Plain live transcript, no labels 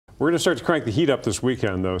We're going to start to crank the heat up this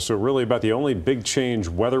weekend, though, so really about the only big change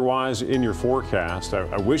weather-wise in your forecast.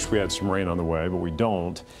 I wish we had some rain on the way, but we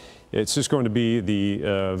don't. It's just going to be the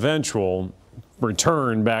eventual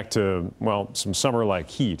return back to, well, some summer-like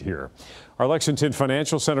heat here. Our Lexington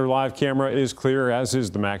Financial Center live camera is clear, as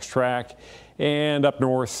is the Max Track. And up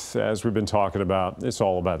north, as we've been talking about, it's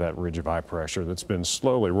all about that ridge of high pressure that's been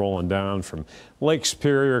slowly rolling down from Lake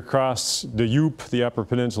Superior across the Yup, the Upper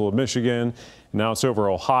Peninsula of Michigan. Now it's over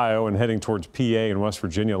Ohio and heading towards PA and West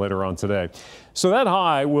Virginia later on today. So that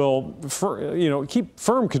high will, keep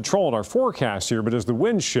firm control in our forecast here, but as the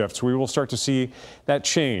wind shifts, we will start to see that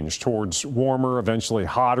change towards warmer, eventually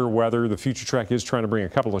hotter weather. The Future Track is trying to bring a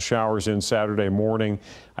couple of showers in Saturday morning.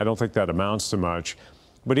 I don't think that amounts to much.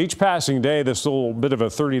 But each passing day, this little bit of a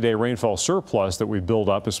 30-day rainfall surplus that we build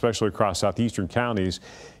up, especially across southeastern counties,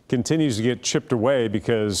 continues to get chipped away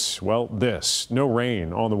because, well, no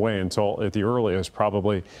rain on the way until at the earliest,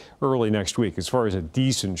 probably early next week, as far as a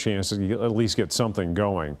decent chance to at least get something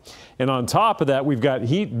going. And on top of that, we've got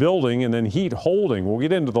heat building and then heat holding. We'll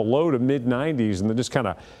get into the low to mid 90s and then just kind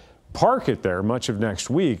of park it there much of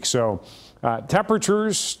next week. So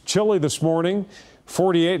temperatures chilly this morning.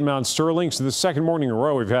 48 in Mount Sterling. So the second morning in a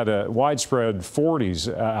row, we've had a widespread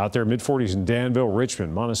 40s out there, mid 40s in Danville,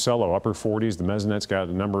 Richmond, Monticello, upper 40s. The Mesonett's got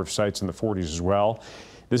a number of sites in the 40s as well.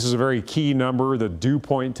 This is a very key number, the dew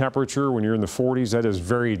point temperature. When you're in the 40s, that is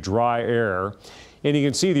very dry air. And you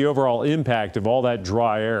can see the overall impact of all that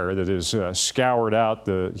dry air that has scoured out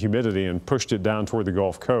the humidity and pushed it down toward the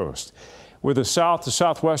Gulf Coast. With a south to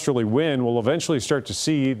southwesterly wind, we'll eventually start to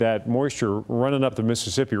see that moisture running up the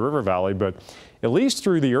Mississippi River Valley, but at least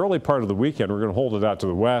through the early part of the weekend, we're going to hold it out to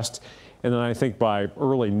the west. And then I think by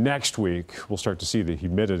early next week, we'll start to see the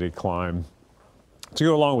humidity climb to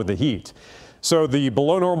go along with the heat. So the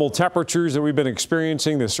below normal temperatures that we've been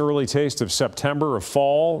experiencing, this early taste of September, of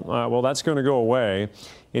fall, well, that's going to go away.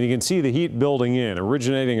 And you can see the heat building in,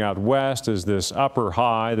 originating out west as this upper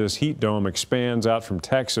high, this heat dome expands out from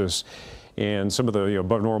Texas. And some of the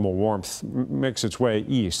above normal warmth makes its way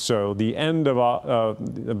east. So the end of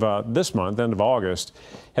this month, end of August,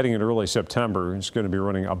 heading into early September, is going to be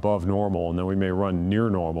running above normal, and then we may run near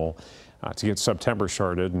normal to get September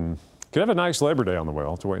started. And could have a nice Labor Day on the way.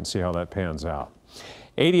 We'll have to wait and see how that pans out.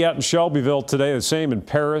 80 out in Shelbyville today, the same in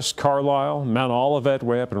Paris, Carlisle, Mount Olivet,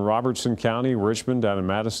 way up in Robertson County, Richmond down in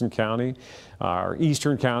Madison County. Our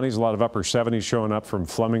eastern counties, a lot of upper 70s showing up from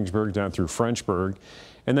Flemingsburg down through Frenchburg.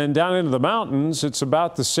 And then down into the mountains, it's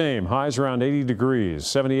about the same. Highs around 80 degrees,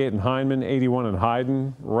 78 in Hindman, 81 in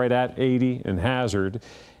Hyden, right at 80 in Hazard.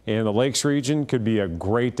 And the Lakes region could be a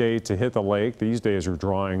great day to hit the lake. These days are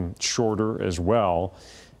drawing shorter as well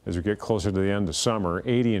as we get closer to the end of summer.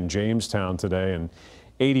 80 in Jamestown today and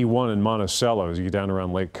 81 in Monticello as you get down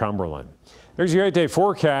around Lake Cumberland. There's your 8-day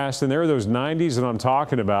forecast, and there are those 90s that I'm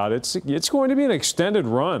talking about. It's going to be an extended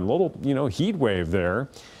run, a little, heat wave there.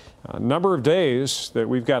 A number of days that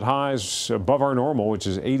we've got highs above our normal, which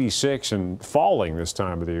is 86 and falling this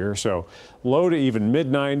time of the year. So low to even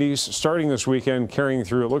mid 90s starting this weekend, carrying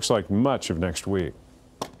through, it looks like, much of next week.